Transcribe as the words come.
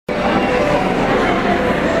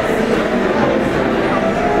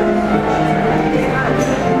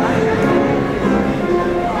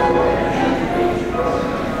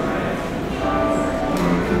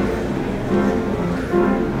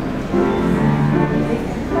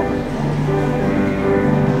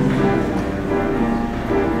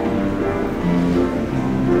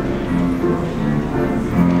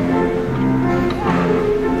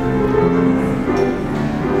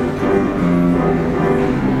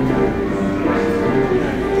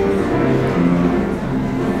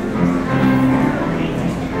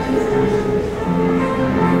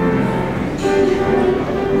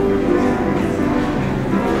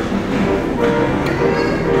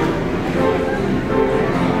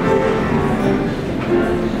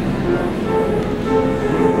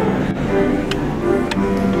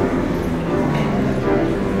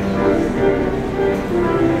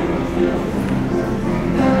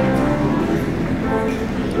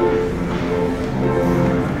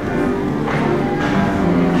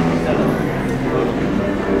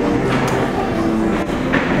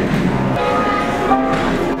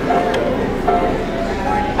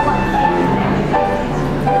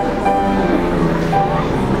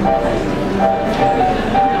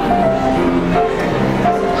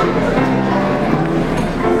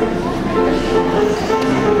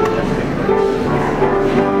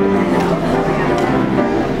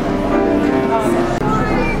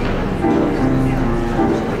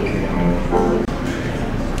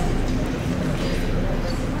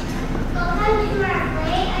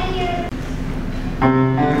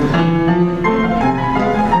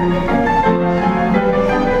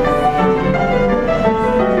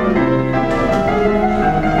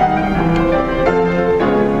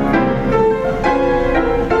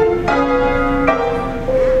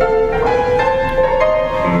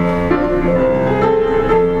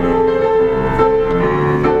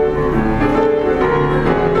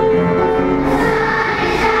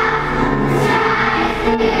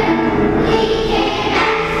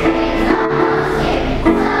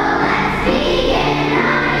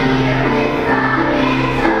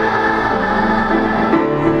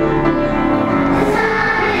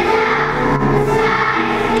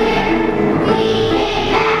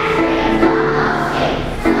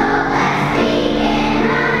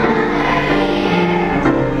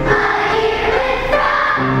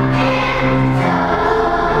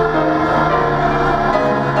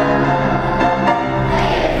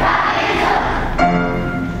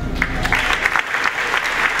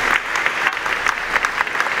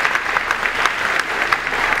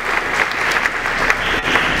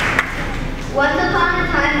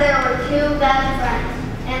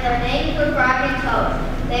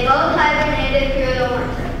They both hibernated through the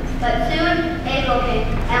winter. But soon April came.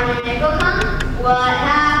 And when April comes, what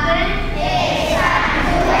happened? It's time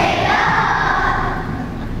to wake up!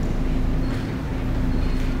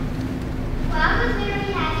 Mom was very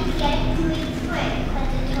happy to get to eat spring, but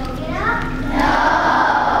did Toad get up? No!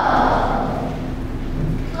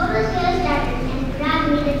 Toad was still started and Brad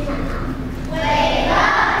needed some help. Wake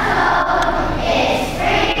up, Toad! It's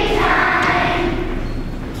springtime!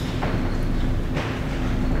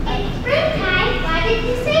 It's springtime? Why did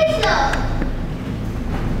you say so?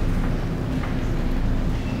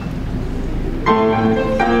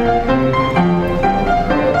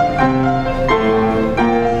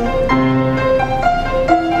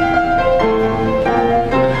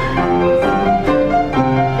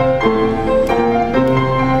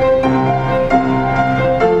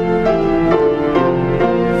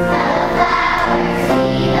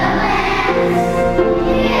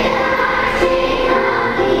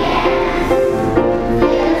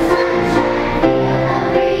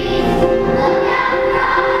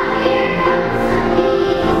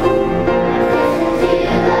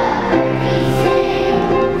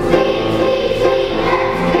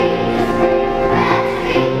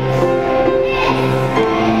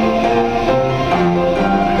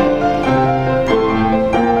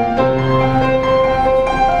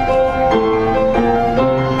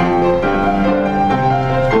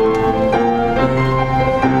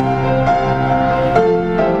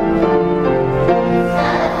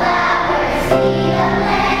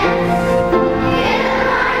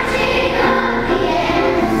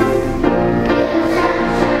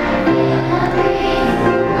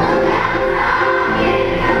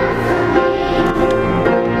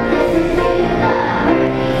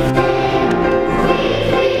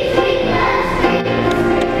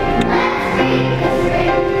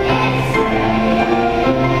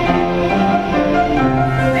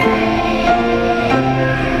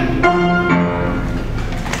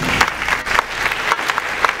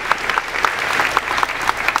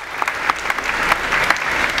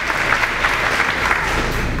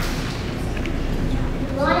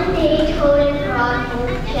 One day, Toad and Frog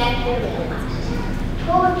both checked their mailbox.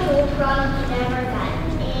 Toad told Frog he never got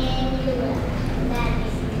any letters, and that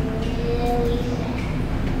made him really sad.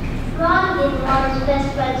 Frog didn't want his best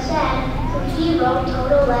friend sad, so he wrote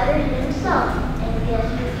Toad a letter himself. And guess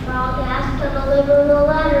who Frog asked to deliver the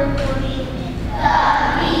letter for him? The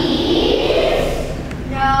bees?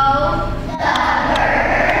 No. The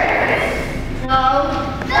birds? No.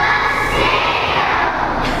 The snail?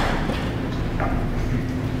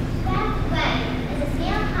 That's when, as the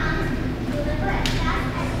snail comes to deliver as fast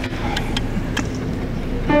as he could.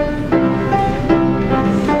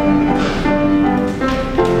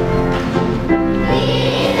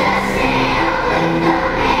 He's a snail with the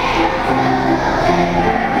mail to deliver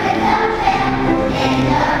with a pail in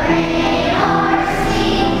the rain or sleet.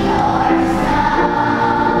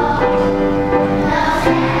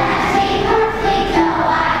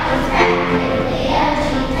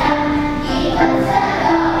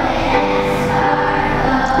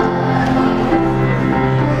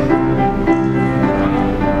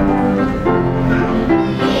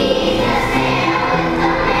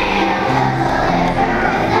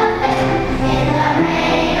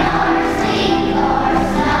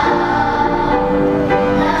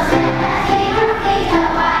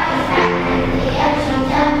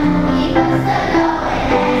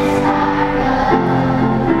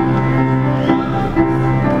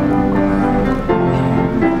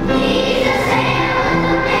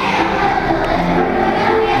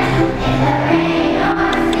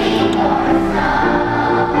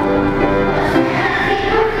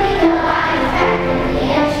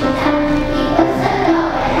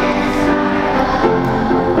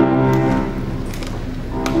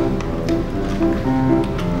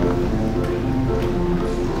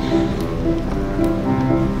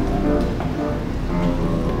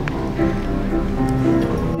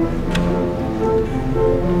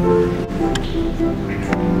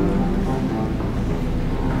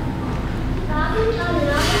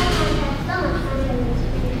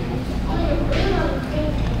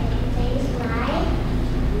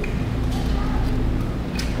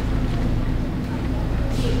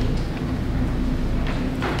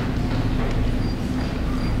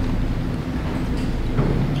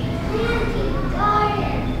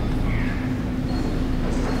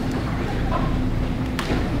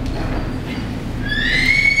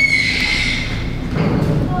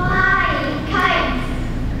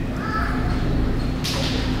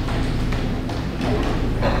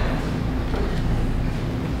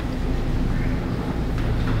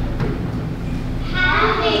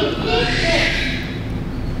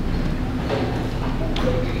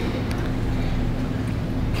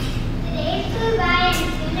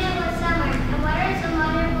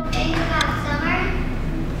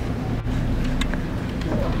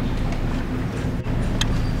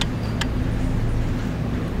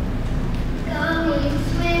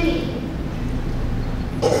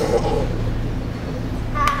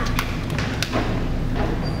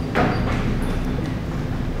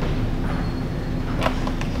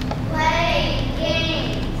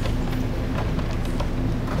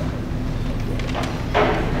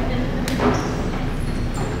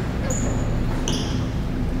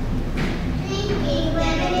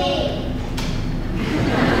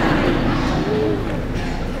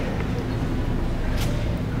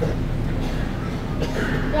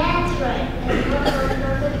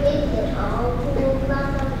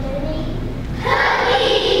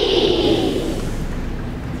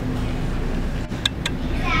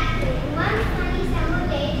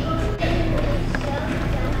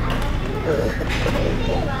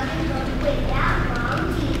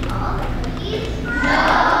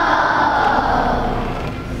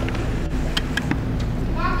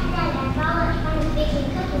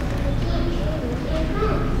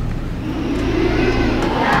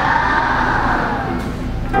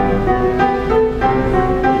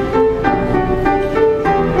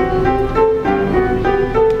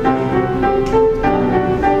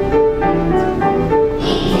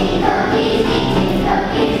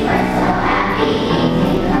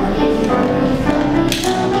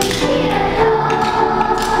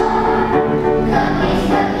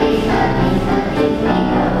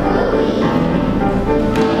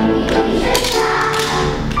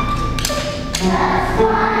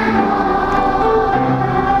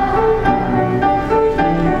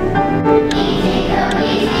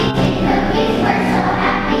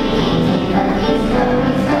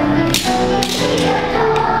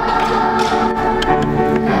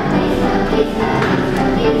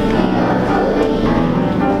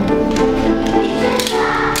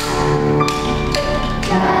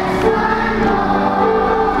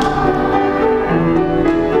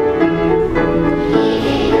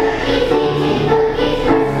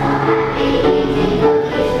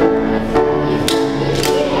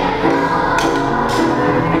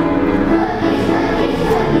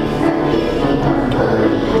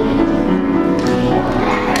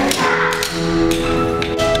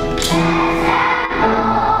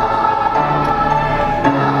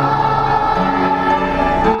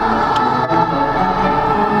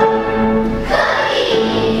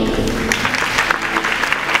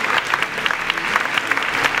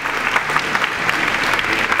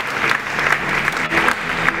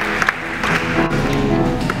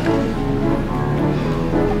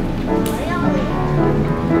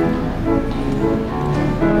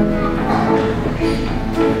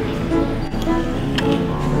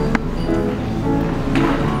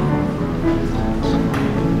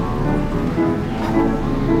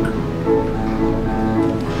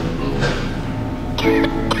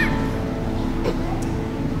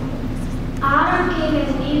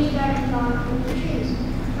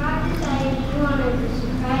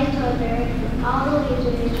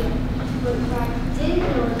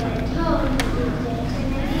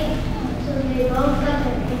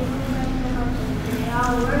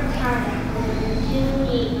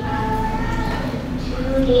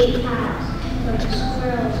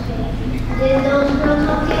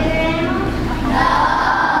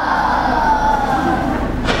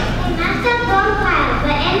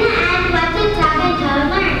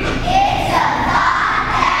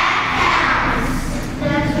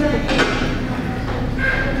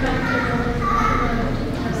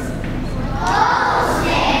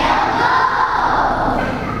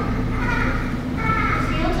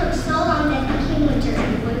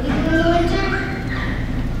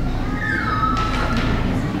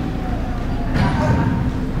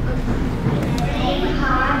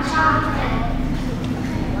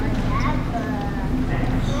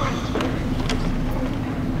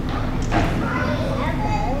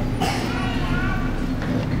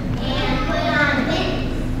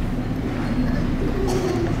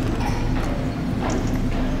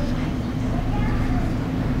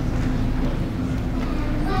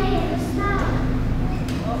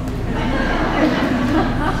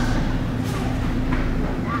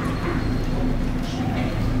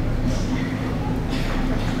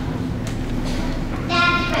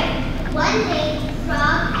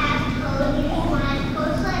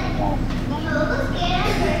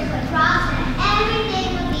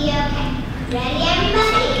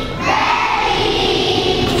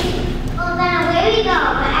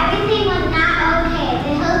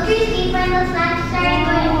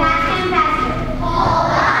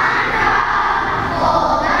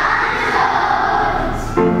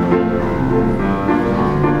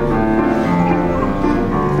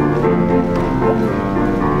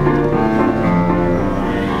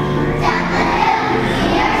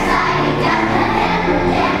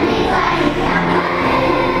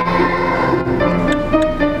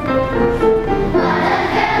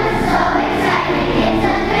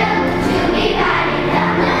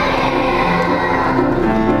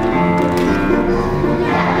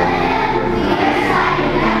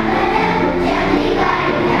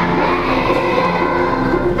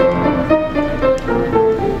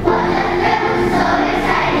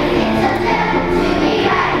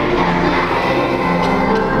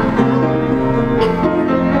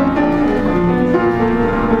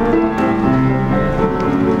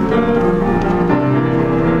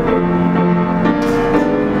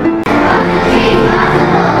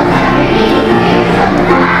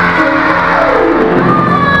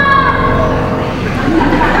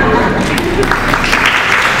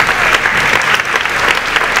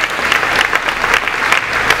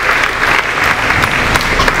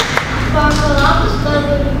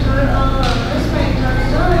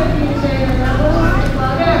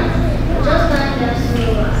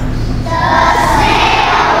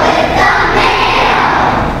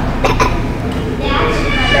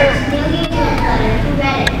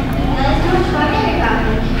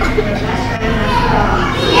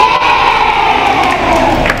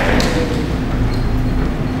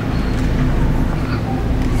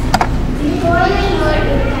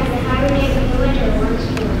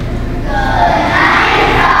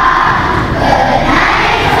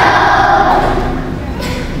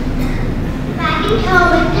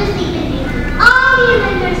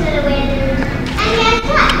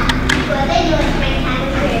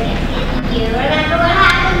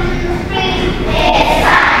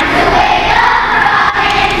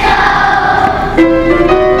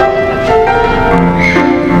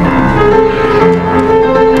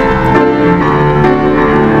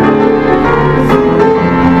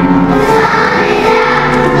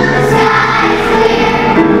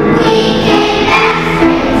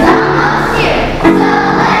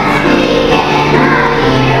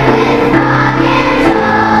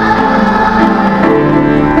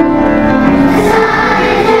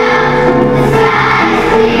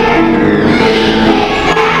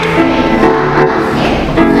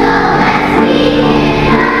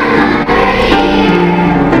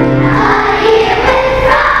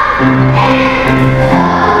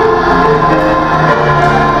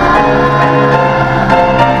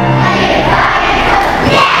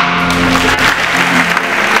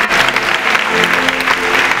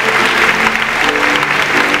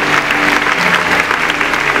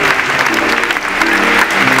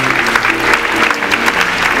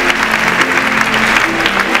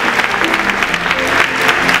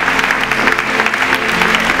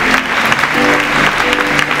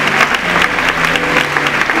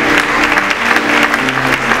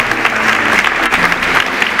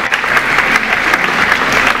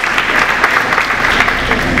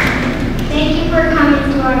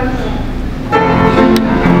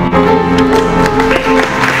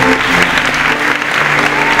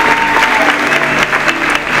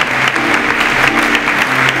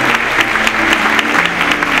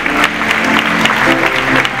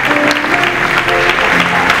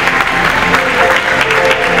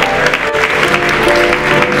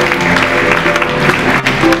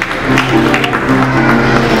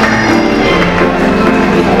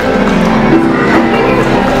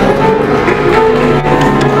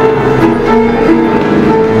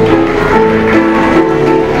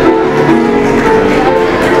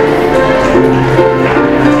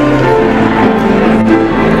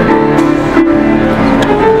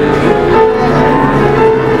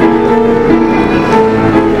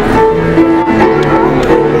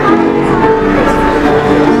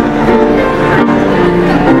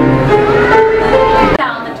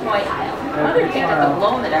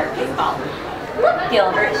 glow in the dark baseball. Look,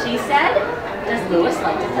 Gilbert, she said. Does Lewis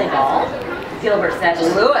like to play ball? Gilbert said,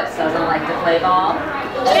 Lewis doesn't like to play ball.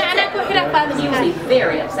 He would be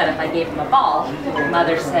very upset if I gave him a ball.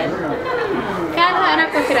 Mother said,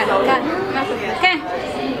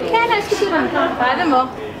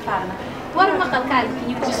 can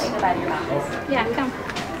you just take it out of your mouth? Yeah, come.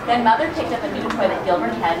 Then Mother picked up a new toy that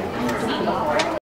Gilbert hadn't seen before.